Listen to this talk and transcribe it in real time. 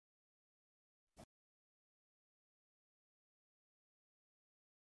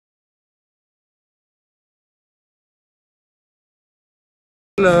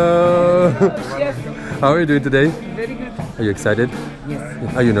Hello. Yes. How are you doing today? Very good. Are you excited?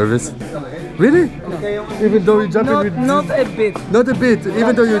 Yes. Are you nervous? Really? Even though you're jumping with... Not a bit. Not a bit,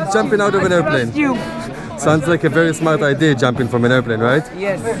 even though you're jumping out of an airplane. Trust you. Sounds like a very smart idea, jumping from an airplane, right?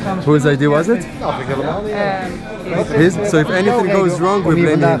 Yes. Whose idea was it? His? So if anything goes wrong, we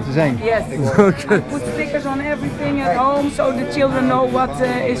blame him. Yes. Okay. I put stickers on everything at home so the children know what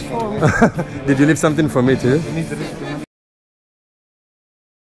is for. Did you leave something for me too?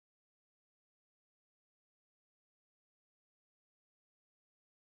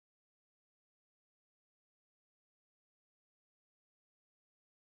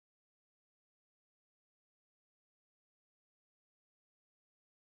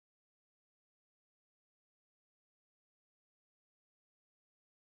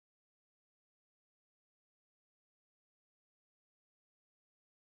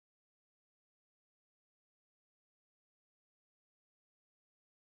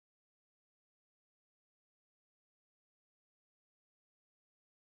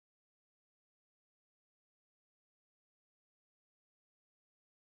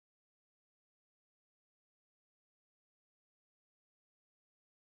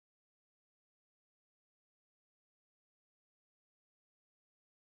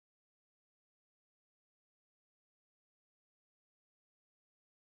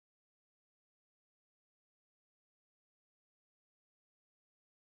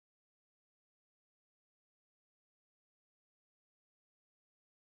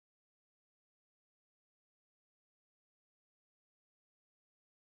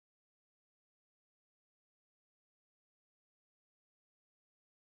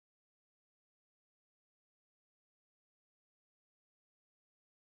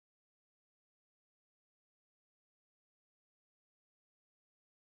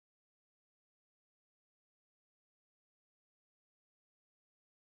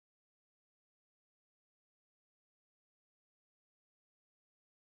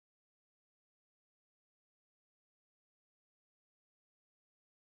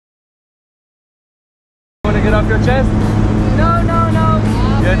 Want to get off your chest? No, no, no.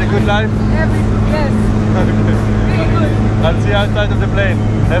 You had a good life? Yes. Very good. I'll see you outside of the plane.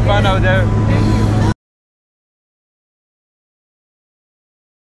 Have fun out there. Thank you.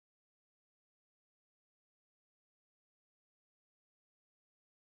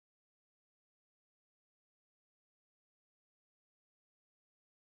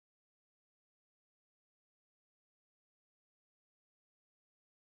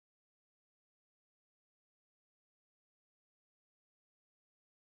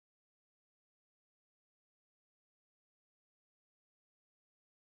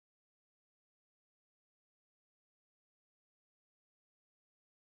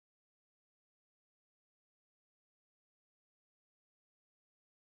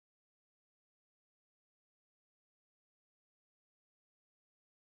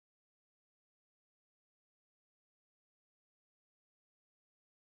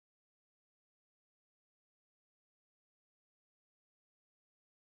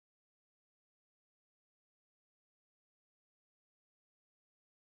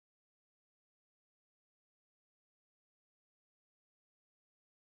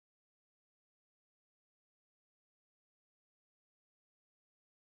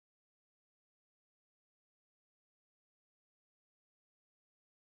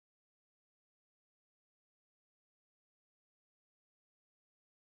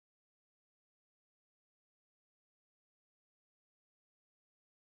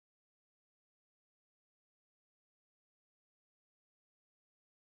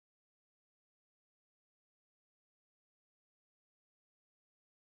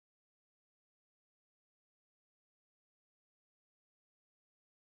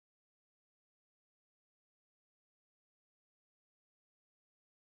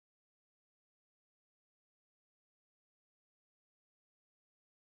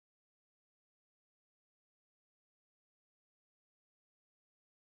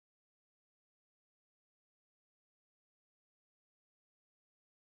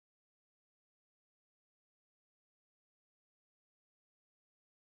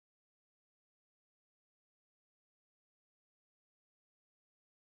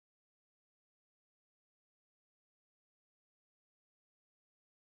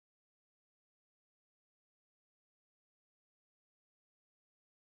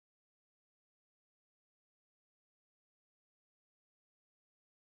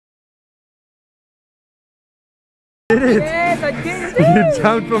 Did it? Yes, I did it. You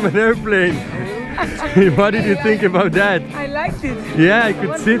jumped from an airplane. What did you think about that? I liked it. Yeah, I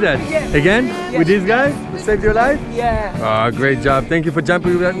could see that. Again? With this guy? Who saved your life? Yeah. Oh, great job. Thank you for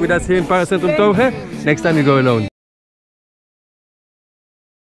jumping with us here in Paracentrum Teuge. Next time you go alone.